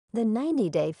The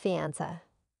 90-Day Fiancé.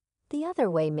 The Other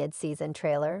Way mid-season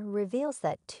trailer reveals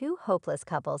that two hopeless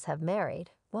couples have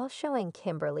married while showing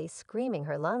Kimberly screaming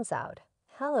her lungs out.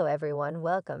 Hello everyone,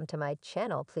 welcome to my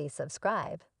channel. Please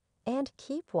subscribe and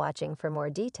keep watching for more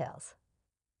details.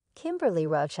 Kimberly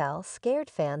Rochelle scared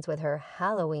fans with her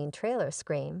Halloween trailer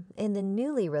scream in the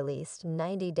newly released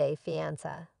 90-Day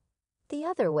Fiancé. The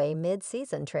Other Way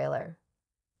mid-season trailer.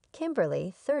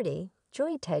 Kimberly, 30,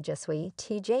 joined Tejaswi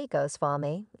TJ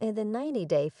Goswami in the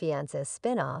 90-Day Fiancé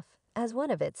spin-off as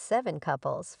one of its 7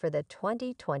 couples for the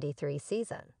 2023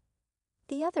 season.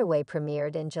 The Other Way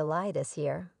premiered in July this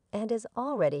year and is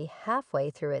already halfway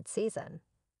through its season.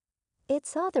 It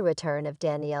saw the return of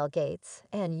Danielle Gates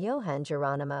and Johan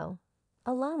Geronimo,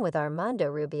 along with Armando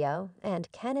Rubio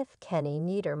and Kenneth Kenny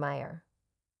Niedermeyer.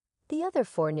 The other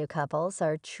 4 new couples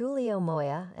are Julio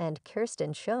Moya and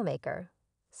Kirsten Showmaker,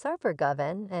 Sarper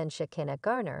Govan and Shekinah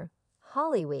Garner,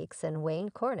 Holly Weeks and Wayne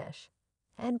Cornish,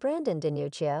 and Brandon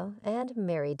DiNuccio and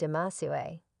Mary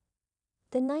Demasue.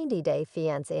 The 90-Day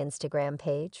Fiancé Instagram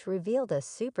page revealed a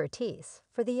super tease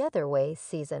for The Other Way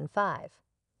Season 5,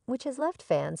 which has left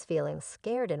fans feeling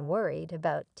scared and worried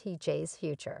about TJ's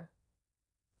future.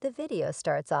 The video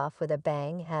starts off with a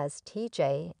bang as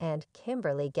TJ and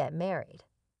Kimberly get married.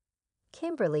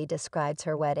 Kimberly describes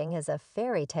her wedding as a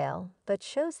fairy tale, but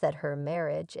shows that her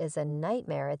marriage is a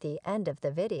nightmare at the end of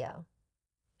the video.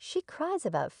 She cries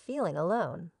about feeling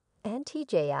alone, and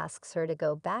TJ asks her to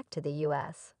go back to the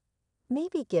US.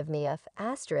 Maybe give me a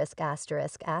hug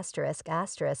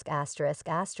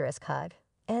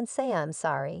and say I'm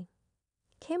sorry.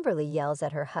 Kimberly yells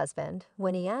at her husband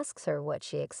when he asks her what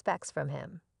she expects from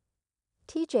him.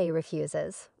 TJ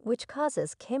refuses, which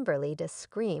causes Kimberly to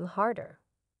scream harder.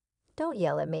 "Don't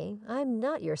yell at me, I'm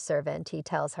not your servant," he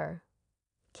tells her.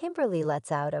 Kimberly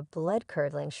lets out a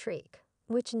blood-curdling shriek,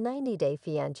 which 90-Day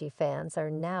Fiancé fans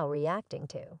are now reacting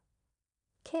to.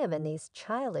 Kim and these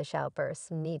childish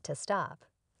outbursts need to stop,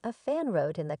 a fan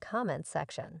wrote in the comments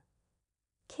section.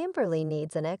 Kimberly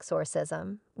needs an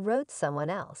exorcism, wrote someone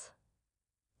else.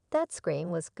 That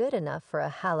scream was good enough for a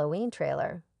Halloween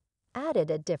trailer,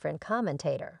 added a different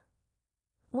commentator.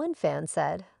 One fan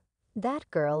said,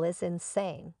 "That girl is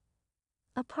insane."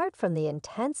 Apart from the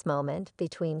intense moment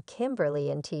between Kimberly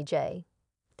and TJ,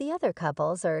 the other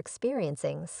couples are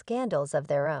experiencing scandals of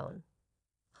their own.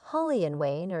 Holly and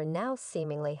Wayne are now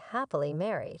seemingly happily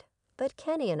married, but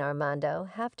Kenny and Armando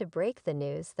have to break the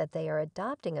news that they are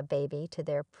adopting a baby to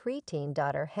their preteen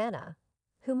daughter Hannah,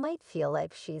 who might feel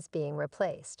like she's being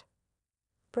replaced.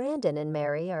 Brandon and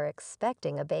Mary are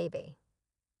expecting a baby.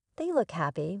 They look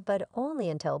happy, but only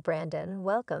until Brandon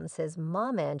welcomes his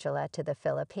mom Angela to the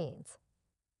Philippines.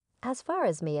 As far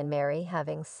as me and Mary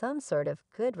having some sort of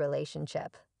good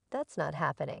relationship, that's not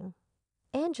happening,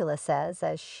 Angela says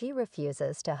as she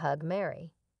refuses to hug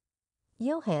Mary.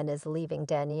 Johan is leaving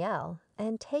Danielle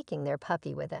and taking their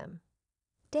puppy with him.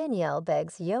 Danielle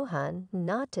begs Johan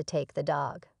not to take the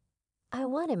dog. "I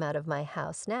want him out of my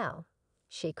house now,"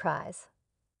 she cries.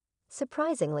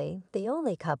 Surprisingly, the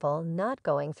only couple not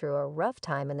going through a rough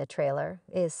time in the trailer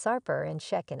is Sarper and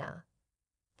Shekinah.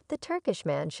 The Turkish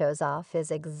man shows off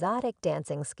his exotic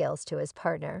dancing skills to his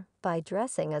partner by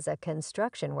dressing as a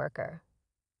construction worker.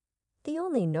 The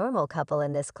only normal couple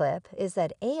in this clip is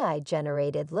that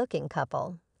AI-generated looking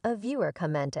couple, a viewer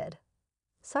commented.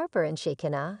 Sarper and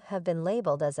Shekinah have been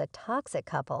labeled as a toxic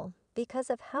couple because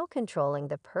of how controlling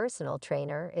the personal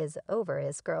trainer is over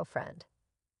his girlfriend.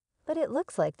 But it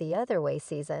looks like The Other Way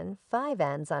Season 5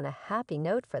 ends on a happy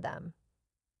note for them.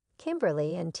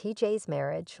 Kimberly and TJ's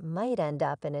marriage might end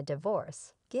up in a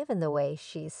divorce, given the way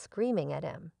she's screaming at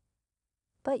him.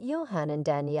 But Johan and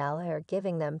Danielle are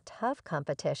giving them tough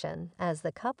competition as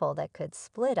the couple that could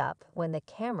split up when the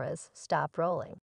cameras stop rolling.